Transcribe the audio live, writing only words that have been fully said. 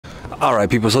All right,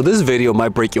 people, so this video might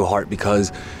break your heart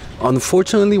because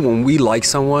unfortunately when we like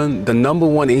someone, the number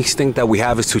one instinct that we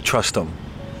have is to trust them.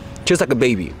 Just like a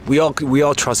baby. We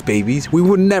all trust babies. We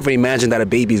would never imagine that a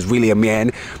baby is really a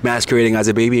man masquerading as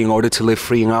a baby in order to live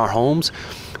free in our homes.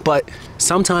 But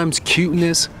sometimes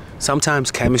cuteness,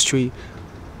 sometimes chemistry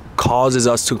causes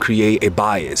us to create a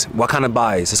bias. What kind of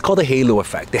bias? It's called the halo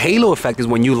effect. The halo effect is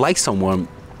when you like someone,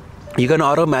 you're gonna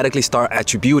automatically start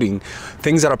attributing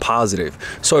things that are positive.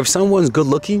 So if someone's good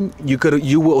looking,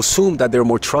 you will assume that they're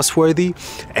more trustworthy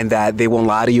and that they won't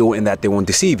lie to you and that they won't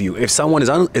deceive you. If someone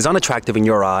is unattractive in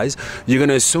your eyes, you're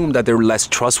gonna assume that they're less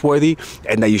trustworthy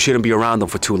and that you shouldn't be around them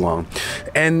for too long.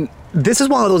 And this is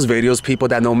one of those videos, people,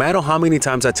 that no matter how many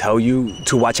times I tell you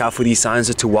to watch out for these signs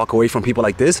or to walk away from people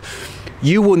like this,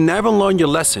 you will never learn your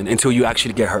lesson until you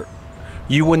actually get hurt.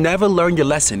 You will never learn your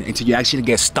lesson until you actually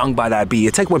get stung by that bee.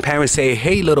 It's like when parents say,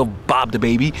 hey, little Bob the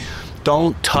baby,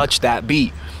 don't touch that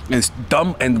bee. And it's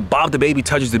dumb, and Bob the baby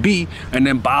touches the bee, and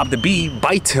then Bob the bee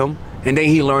bites him, and then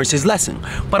he learns his lesson.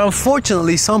 But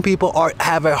unfortunately, some people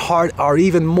are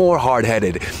even more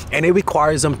hard-headed, and it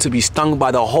requires them to be stung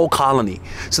by the whole colony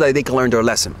so that they can learn their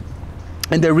lesson.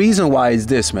 And the reason why is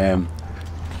this, man.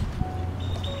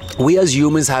 We as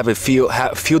humans feel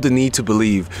the need to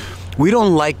believe. We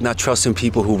don't like not trusting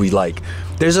people who we like.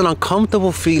 There's an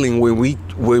uncomfortable feeling when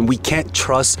we can't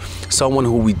trust someone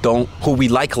who we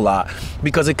like a lot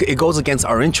because it goes against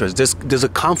our interests. There's a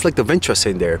conflict of interest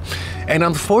in there. And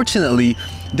unfortunately,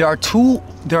 there are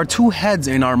two heads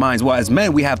in our minds. Well, as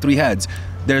men, we have three heads.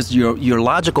 There's your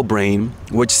logical brain,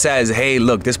 which says, hey,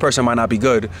 look, this person might not be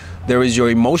good. There is your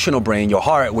emotional brain, your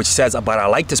heart, which says, but I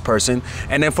like this person.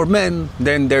 And then for men,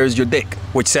 then there's your dick,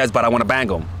 which says, but I want to bang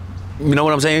them. You know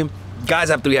what I'm saying? Guys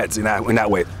have three heads in that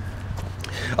way.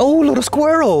 Oh, little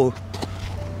squirrel.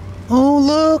 Oh,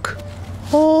 look.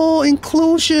 Oh,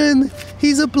 inclusion.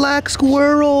 He's a black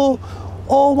squirrel.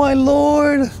 Oh, my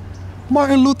Lord.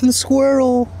 Martin Luther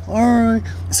squirrel. All right.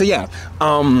 So, yeah.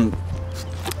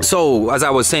 So, as I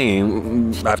was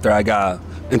saying, after I got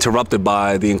interrupted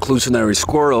by the inclusionary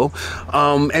squirrel,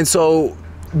 so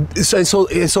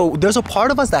there's a part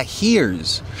of us that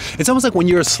hears. It's almost like when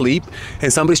you're asleep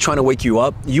and somebody's trying to wake you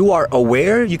up, you are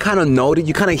aware, you kind of know that,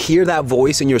 you kind of hear that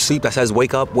voice in your sleep that says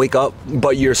wake up,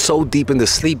 but you're so deep in the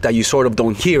sleep that you sort of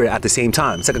don't hear it at the same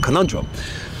time. It's like a conundrum.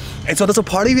 And so there's a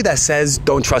part of you that says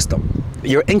don't trust them.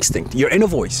 Your instinct, your inner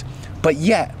voice. But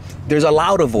yet there's a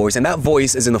louder voice, and that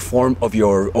voice is in the form of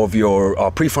your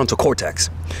prefrontal cortex.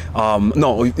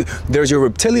 No, there's your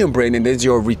reptilian brain and there's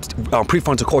your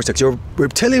prefrontal cortex. Your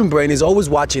reptilian brain is always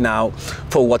watching out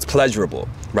for what's pleasurable,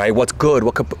 right? What's good,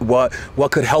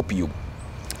 what could help you.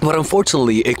 But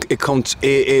unfortunately, it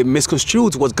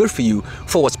misconstrues what's good for you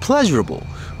for what's pleasurable,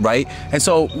 right? And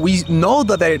so we know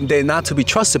that they're not to be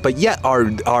trusted, but yet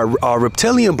our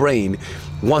reptilian brain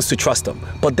wants to trust them.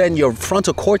 But then your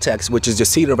frontal cortex, which is your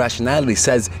seat of rationality,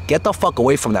 says, get the fuck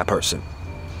away from that person.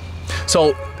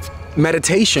 So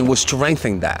meditation will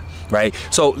strengthen that, right?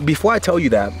 So before I tell you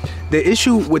that, the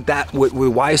issue with that, with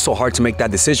why it's so hard to make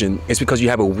that decision is because you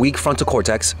have a weak frontal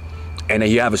cortex and then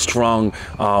you have a strong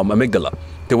amygdala.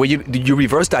 The way you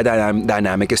reverse that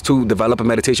dynamic is to develop a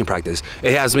meditation practice.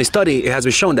 It has been studied, it has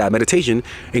been shown that meditation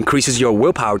increases your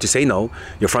willpower to say no,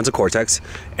 your frontal cortex,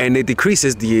 and it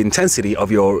decreases the intensity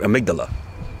of your amygdala.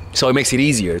 So it makes it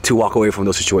easier to walk away from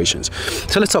those situations.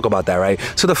 So let's talk about that, right?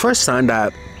 So the first sign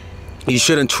that you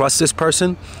shouldn't trust this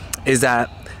person is that,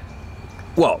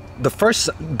 well,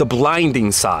 the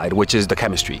blinding side, which is the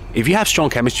chemistry. If you have strong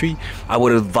chemistry, I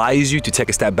would advise you to take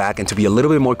a step back and to be a little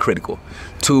bit more critical,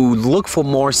 to look for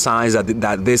more signs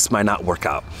that this might not work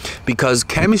out. Because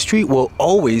chemistry will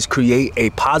always create a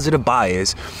positive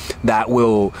bias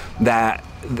the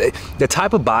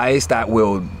type of bias that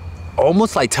will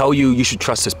almost like tell you should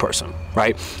trust this person,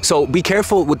 right? So be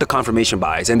careful with the confirmation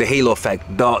bias and the halo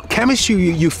effect. The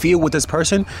chemistry you feel with this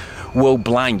person will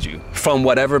blind you from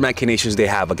whatever machinations they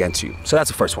have against you. So that's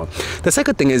the first one. The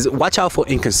second thing is watch out for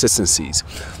inconsistencies.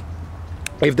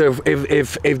 If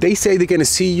they say they're gonna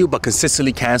see you but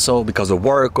consistently cancel because of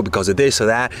work or because of this or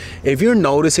that, if you're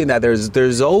noticing that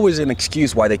there's always an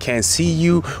excuse why they can't see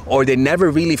you, or they never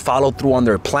really follow through on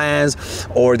their plans,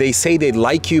 or they say they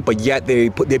like you but yet they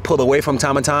pull away from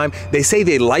time to time, they say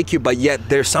they like you but yet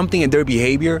there's something in their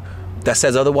behavior that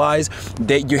says otherwise,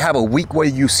 that you have a week where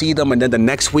you see them and then the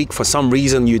next week for some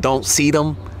reason you don't see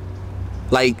them,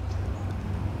 like,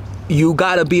 you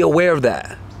gotta be aware of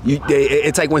that.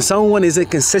 It's like when someone isn't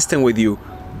consistent with you,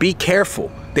 be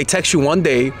careful. They text you one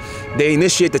day, they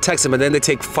initiate the text, but then they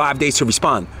take 5 days to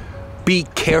respond. Be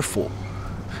careful.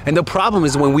 And the problem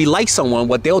is when we like someone,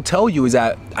 what they'll tell you is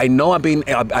that I know I've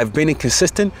been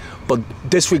inconsistent, but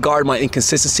disregard my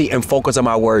inconsistency and focus on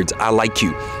my words. I like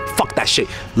you. Fuck that shit.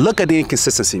 Look at the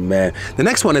inconsistency, man. The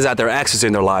next one is that their exes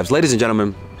in their lives. Ladies and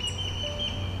gentlemen.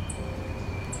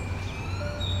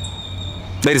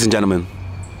 Ladies and gentlemen.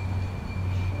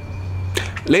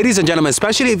 Ladies and gentlemen,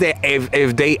 especially if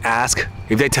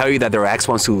they tell you that their ex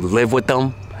wants to live with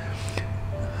them.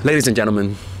 Ladies and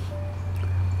gentlemen.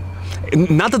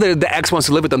 Not that the ex wants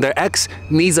to live with them. Their ex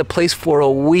needs a place for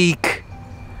a week.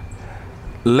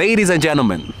 Ladies and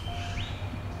gentlemen.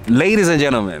 Ladies and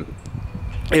gentlemen.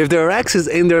 If their ex is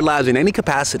in their lives in any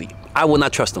capacity, I will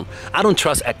not trust them. I don't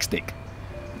trust ex-dick.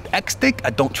 Ex-dick, I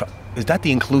don't trust. Is that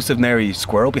the inclusionary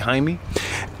squirrel behind me?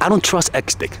 I don't trust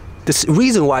ex-dick. The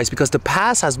reason why is because the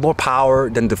past has more power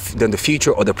than the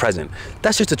future or the present.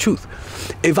 That's just the truth.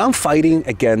 If I'm fighting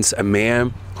against a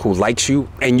man who likes you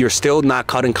and you're still not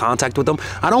cutting contact with them,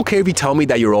 I don't care if you tell me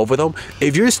that you're over them.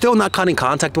 If you're still not cutting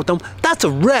contact with them, that's a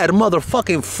red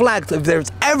motherfucking flag if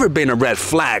there's ever been a red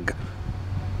flag.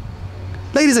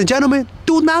 Ladies and gentlemen,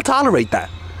 do not tolerate that.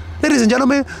 Ladies and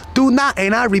gentlemen, do not,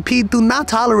 and I repeat, do not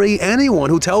tolerate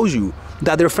anyone who tells you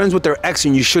that they're friends with their ex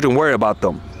and you shouldn't worry about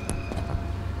them.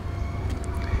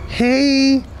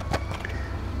 Hey,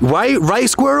 right,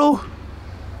 squirrel?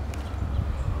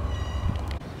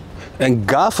 And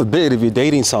God forbid if you're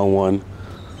dating someone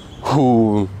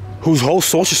whose whole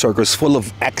social circle is full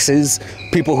of exes,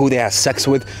 people who they have sex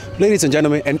with. Ladies and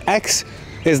gentlemen, an ex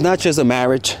is not just a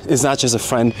marriage, it's not just a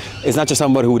friend, it's not just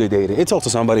somebody who they dated, it's also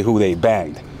somebody who they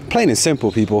banged. Plain and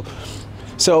simple, people.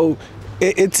 So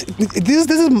this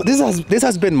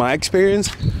has been my experience,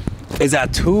 is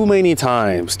that too many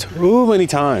times,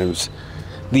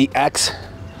 the ex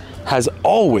has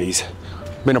always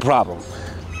been a problem.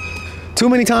 Too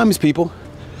many times, people.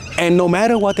 And no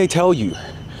matter what they tell you,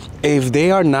 if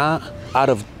they are not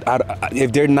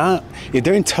if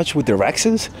they're in touch with their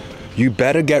exes, you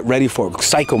better get ready for a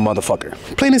psycho motherfucker.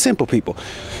 Plain and simple, people.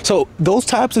 So those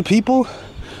types of people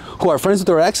who are friends with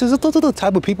their exes, those are the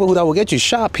type of people that will get you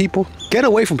shot, people. Get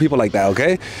away from people like that,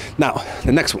 okay? Now,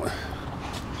 the next one.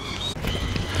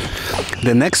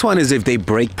 The next one is if they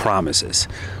break promises.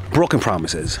 Broken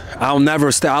promises. I'll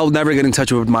never get in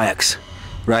touch with my ex,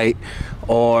 right?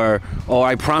 Or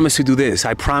I promise to do this.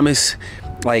 I promise,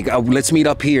 like, let's meet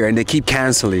up here, and they keep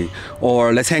canceling.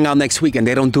 Or let's hang out next week and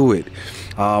they don't do it.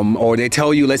 Or they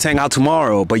tell you, let's hang out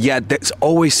tomorrow, but yet there's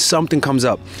always something comes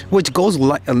up, which goes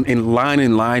in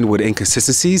line with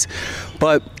inconsistencies.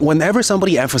 But whenever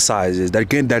somebody emphasizes that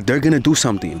they're gonna do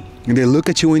something, and they look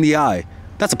at you in the eye,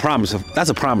 that's a promise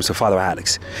of father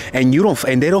addicts, and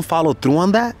they don't follow through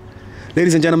on that.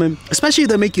 Ladies and gentlemen, especially if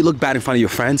they make you look bad in front of your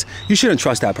friends, you shouldn't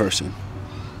trust that person.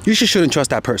 You shouldn't trust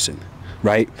that person,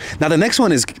 right? Now the next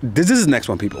one is, this is the next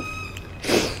one, people.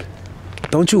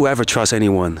 Don't you ever trust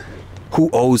anyone who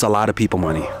owes a lot of people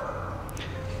money.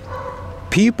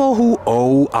 People who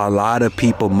owe a lot of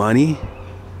people money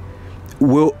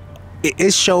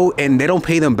it show, and they don't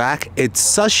pay them back. It's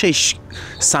such a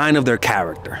sign of their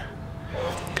character.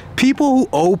 People who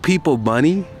owe people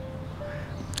money,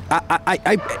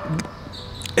 I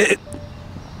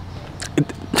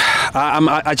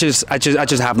just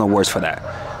have no words for that.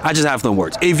 I just have no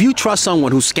words. If you trust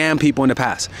someone who scammed people in the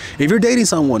past, if you're dating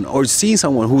someone or seeing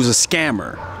someone who's a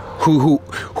scammer,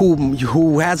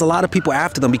 who has a lot of people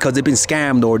after them because they've been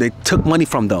scammed or they took money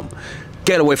from them,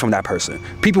 get away from that person.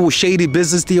 People with shady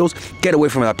business deals, get away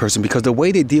from that person, because the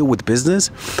way they deal with business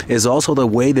is also the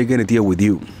way they're gonna deal with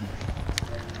you.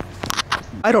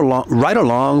 Right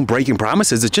along breaking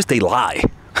promises, it's just they lie.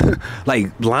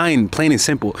 Like lying, plain and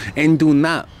simple. And do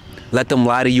not let them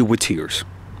lie to you with tears.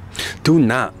 Do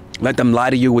not let them lie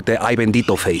to you with their ay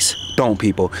bendito face. Don't,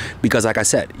 people. Because like I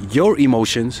said, your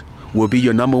emotions will be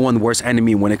your #1 worst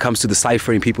enemy when it comes to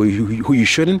deciphering people who you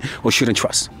shouldn't or shouldn't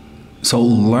trust. So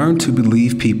learn to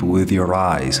believe people with your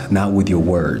eyes, not with your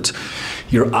words.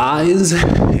 Your eyes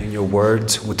and your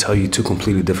words will tell you two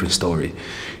completely different stories.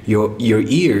 Your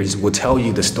ears will tell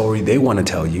you the story they want to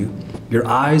tell you. Your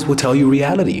eyes will tell you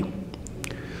reality.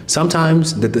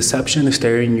 Sometimes the deception is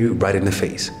staring you right in the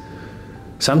face.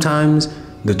 Sometimes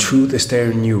the truth is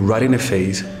staring you right in the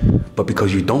face, but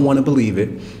because you don't want to believe it,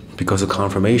 because of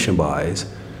confirmation bias,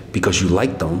 because you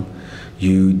like them,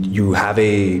 you're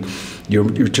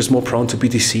just more prone to be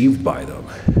deceived by them.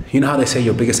 You know how they say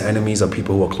your biggest enemies are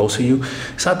people who are close to you?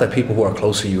 It's not that people who are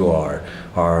close to you are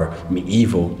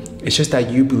evil. It's just that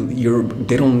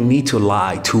they don't need to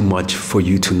lie too much for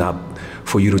you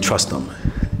to trust them.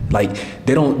 Like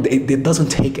it doesn't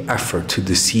take effort to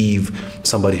deceive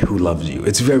somebody who loves you.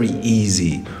 It's very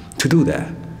easy to do that.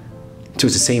 So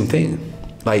it's the same thing.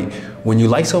 Like when you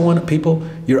like someone, people,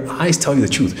 your eyes tell you the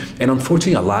truth. And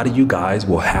unfortunately, a lot of you guys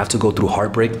will have to go through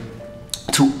heartbreak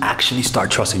to actually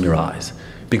start trusting your eyes.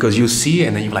 Because you see it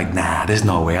and then you're like, nah, there's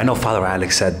no way. I know Father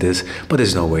Alex said this, but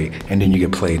there's no way. And then you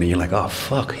get played and you're like, oh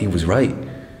fuck, he was right.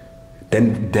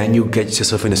 Then you get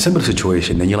yourself in a similar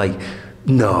situation. Then you're like,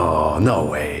 no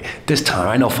way. This time,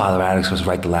 I know Father Alex was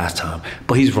right the last time,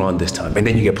 but he's wrong this time. And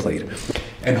then you get played.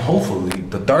 And hopefully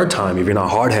the third time, if you're not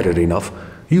hard-headed enough,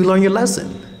 you learn your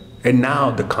lesson. And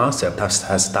now the concept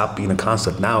has stopped being a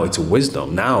concept. Now it's a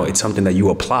wisdom. Now it's something that you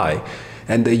apply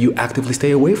and that you actively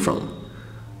stay away from.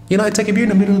 You know, it's like if you're in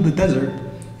the middle of the desert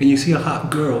and you see a hot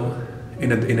girl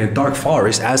in a dark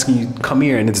forest asking you, come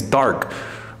here, and it's dark.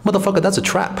 Motherfucker, that's a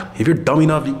trap. If you're dumb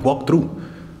enough, you walk through,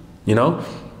 you know?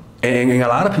 And a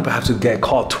lot of people have to get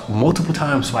caught multiple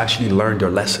times to actually learn their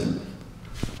lesson,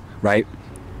 right?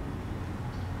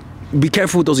 Be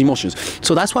careful with those emotions.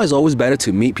 So that's why it's always better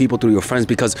to meet people through your friends,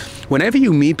 because whenever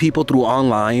you meet people through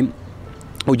online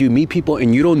or you meet people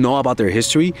and you don't know about their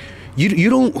history, you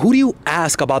don't, who do you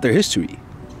ask about their history?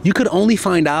 You could only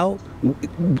find out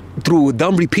through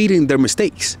them repeating their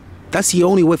mistakes. That's the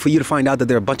only way for you to find out that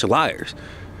they're a bunch of liars.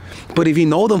 But if you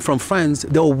know them from friends,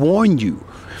 they'll warn you.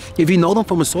 If you know them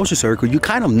from a social circle, you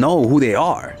kind of know who they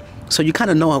are. So you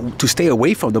kind of know how to stay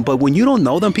away from them. But when you don't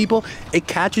know them, people, it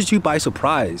catches you by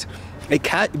surprise.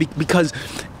 Because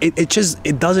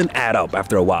it doesn't add up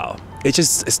after a while. It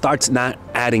starts not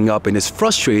adding up, and it's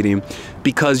frustrating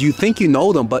because you think you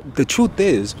know them, but the truth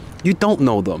is you don't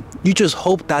know them. You just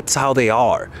hope that's how they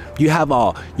are. You have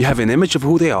an image of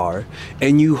who they are,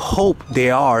 and you hope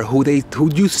they are who they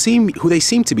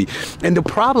seem to be. And the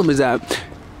problem is that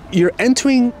you're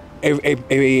entering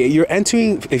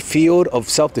a field of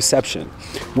self-deception.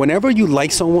 Whenever you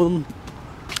like someone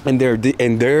and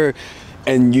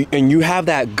you have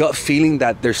that gut feeling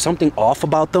that there's something off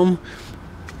about them,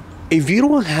 if you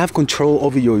don't have control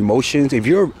over your emotions, if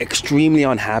you're extremely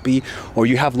unhappy or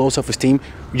you have low self-esteem,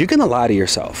 you're gonna lie to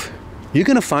yourself. You're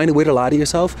gonna find a way to lie to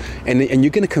yourself, and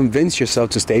you're gonna convince yourself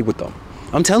to stay with them.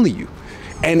 I'm telling you.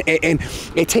 And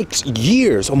it takes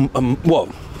years, well,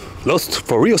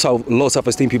 for real low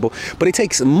self-esteem people, but it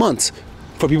takes months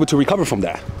for people to recover from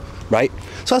that, right?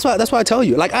 So that's why I tell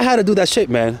you, like, I had to do that shit,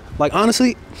 man. Like,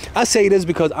 honestly, I say this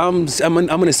because I'm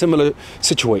in a similar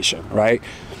situation, right?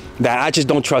 That I just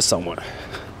don't trust someone,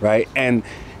 right? And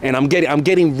I'm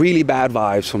getting really bad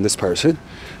vibes from this person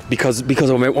because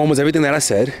of almost everything that I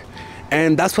said,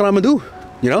 and that's what I'm gonna do,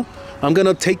 you know? I'm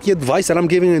gonna take the advice that I'm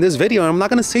giving in this video, and I'm not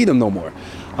gonna see them no more.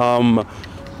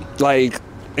 Like,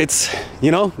 it's, you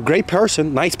know, great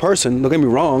person, nice person, don't get me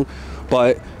wrong,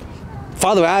 but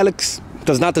Father Alex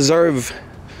does not deserve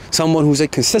someone who's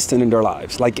consistent in their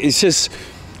lives. Like, it's just,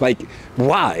 like,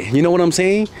 why? You know what I'm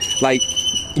saying? Like,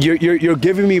 you're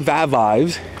giving me bad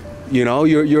vibes, you know,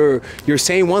 you're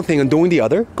saying one thing and doing the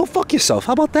other. Go fuck yourself.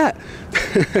 How about that?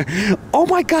 Oh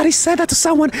my God, he said that to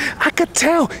someone. I could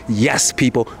tell. Yes,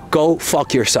 people, go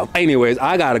fuck yourself. Anyways,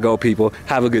 I gotta go, people.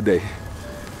 Have a good day.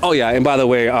 Oh yeah, and by the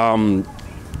way, don't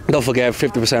forget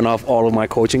 50% off all of my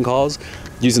coaching calls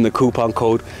using the coupon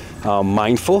code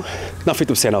MINDFUL. Not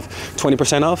 50% off,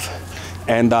 20% off,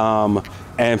 and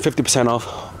 50%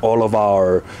 off all of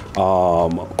our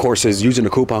courses using the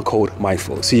coupon code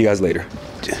MINDFUL. See you guys later.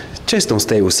 Just don't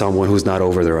stay with someone who's not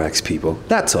over their ex, people.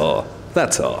 That's all.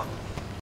 That's all.